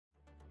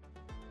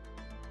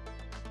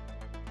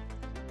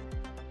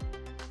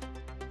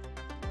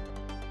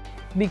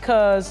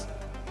because,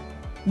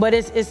 but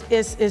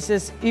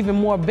it's even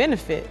more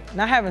benefit.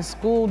 Not having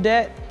school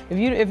debt.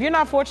 If you're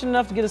not fortunate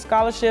enough to get a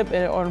scholarship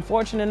or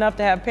unfortunate enough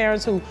to have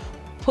parents who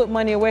put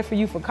money away for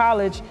you for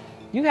college,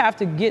 you have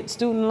to get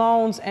student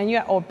loans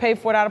or pay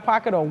for it out of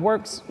pocket or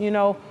works,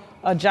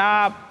 a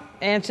job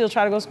and still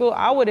try to go to school.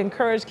 I would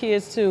encourage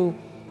kids to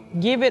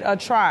give it a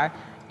try.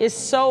 It's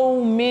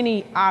so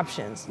many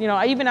options.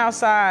 Even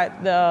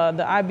outside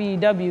the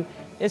IBEW,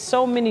 it's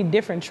so many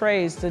different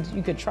trades that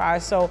you could try.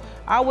 So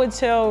I would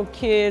tell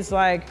kids,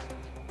 like,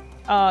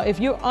 if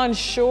you're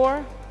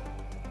unsure,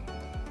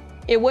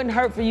 it wouldn't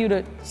hurt for you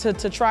to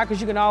try,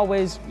 because you can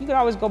always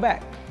go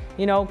back,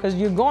 because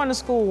you're going to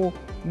school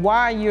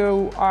while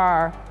you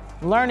are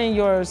learning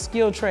your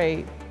skill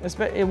trade,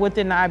 especially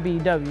within the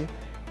IBEW.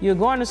 You're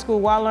going to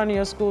school while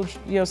learning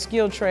your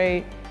skill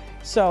trade,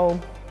 so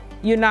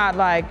you're not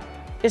like,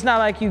 it's not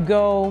like you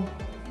go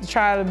to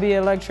try to be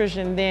an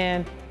electrician,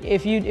 then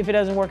if it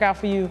doesn't work out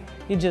for you,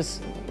 you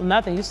just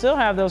nothing. You still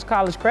have those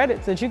college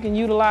credits that you can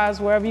utilize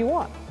wherever you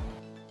want.